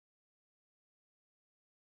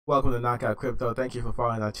Welcome to Knockout Crypto. Thank you for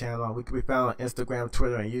following our channel. We can be found on Instagram,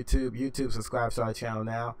 Twitter, and YouTube. YouTube, subscribe to our channel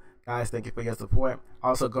now. Guys, thank you for your support.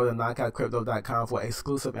 Also, go to knockoutcrypto.com for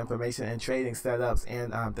exclusive information and trading setups.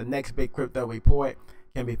 And the next big crypto report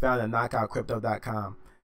can be found at knockoutcrypto.com.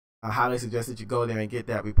 I highly suggest that you go there and get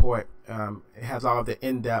that report. It has all of the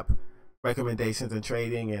in-depth recommendations and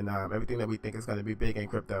trading and everything that we think is going to be big in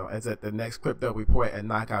crypto. It's at the next crypto report at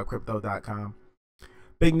knockoutcrypto.com.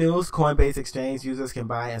 Big news, Coinbase exchange users can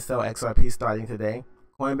buy and sell XRP starting today.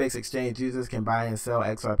 Coinbase exchange users can buy and sell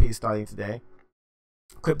XRP starting today.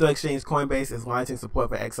 Crypto exchange Coinbase is launching support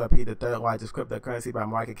for XRP, the third largest cryptocurrency by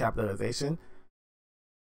market capitalization.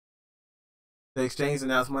 The exchange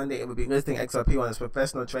announced Monday it would be listing XRP on its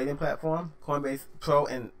professional trading platform, Coinbase Pro,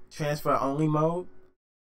 in transfer-only mode,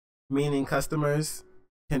 meaning customers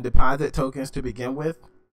can deposit tokens to begin with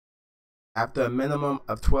after a minimum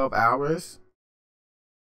of 12 hours.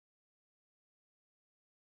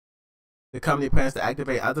 The company plans to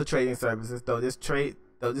activate other trading services, though this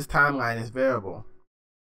timeline is variable.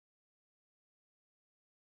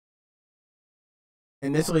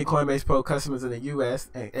 Initially, Coinbase Pro customers in the US,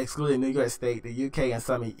 excluding New York State, the UK, and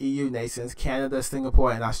some EU nations, Canada,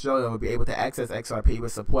 Singapore, and Australia, will be able to access XRP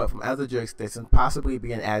with support from other jurisdictions, possibly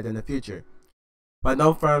being added in the future. But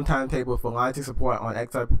no firm timetable for launching support on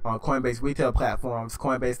XRP on Coinbase retail platforms,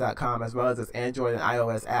 Coinbase.com, as well as its Android and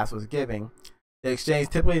iOS apps was given. The exchange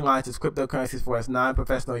typically launches cryptocurrencies for its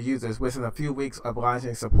non-professional users within a few weeks of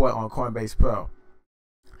launching support on Coinbase Pro.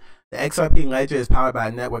 The XRP ledger is powered by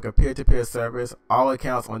a network of peer-to-peer servers. All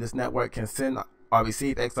accounts on this network can send or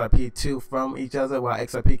receive XRP to from each other, while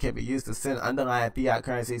XRP can be used to send underlying fiat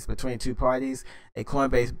currencies between two parties, a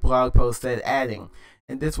Coinbase blog post said, adding,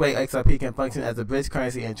 in this way, XRP can function as a bridge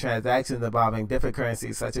currency in transactions involving different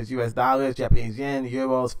currencies such as US dollars, Japanese yen,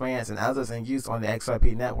 euros, francs, and others in use on the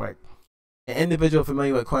XRP network. An individual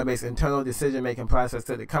familiar with Coinbase's internal decision-making process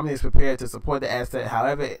said the company is prepared to support the asset,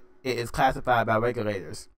 however it is classified by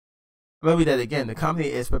regulators. Remember that again, the company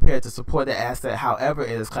is prepared to support the asset, however it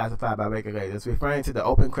is classified by regulators, referring to the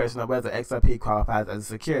open question of whether XRP qualifies as a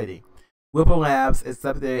security. Ripple Labs, its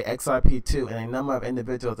subsidiary XRP2, and a number of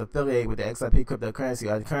individuals affiliated with the XRP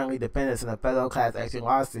cryptocurrency are currently defendants in a federal class action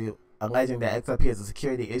lawsuit alleging that XRP is a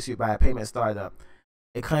security issued by a payment startup,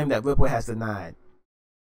 a claim that Ripple has denied.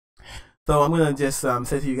 So I'm going to just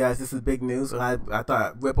say to you guys, this is big news. I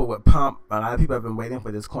thought Ripple would pump. A lot of people have been waiting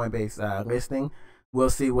for this Coinbase listing.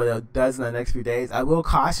 We'll see what it does in the next few days. I will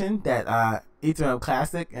caution that Ethereum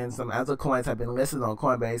Classic and some other coins have been listed on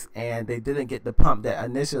Coinbase, and they didn't get the pump that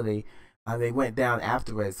initially they went down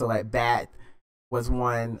afterwards. So like BAT was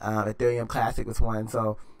one, Ethereum Classic was one.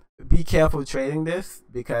 So be careful trading this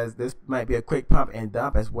because this might be a quick pump and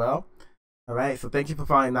dump as well. All right. So thank you for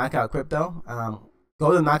following Knockout Crypto.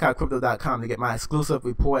 Go to knockoutcrypto.com to get my exclusive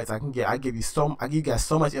reports. I give you guys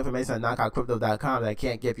so much information at knockoutcrypto.com that I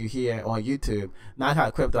can't give you here on YouTube.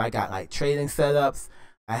 Knockout Crypto, I got like trading setups.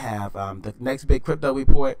 I have the next big crypto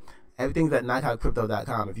report. Everything's at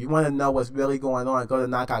knockoutcrypto.com. If you want to know what's really going on, go to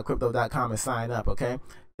knockoutcrypto.com and sign up, okay?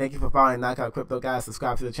 Thank you for following Knockout Crypto, guys.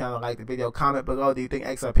 Subscribe to the channel, like the video, comment below. Do you think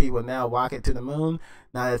XRP will now rocket to the moon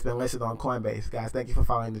now that it's been listed on Coinbase? Guys, thank you for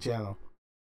following the channel.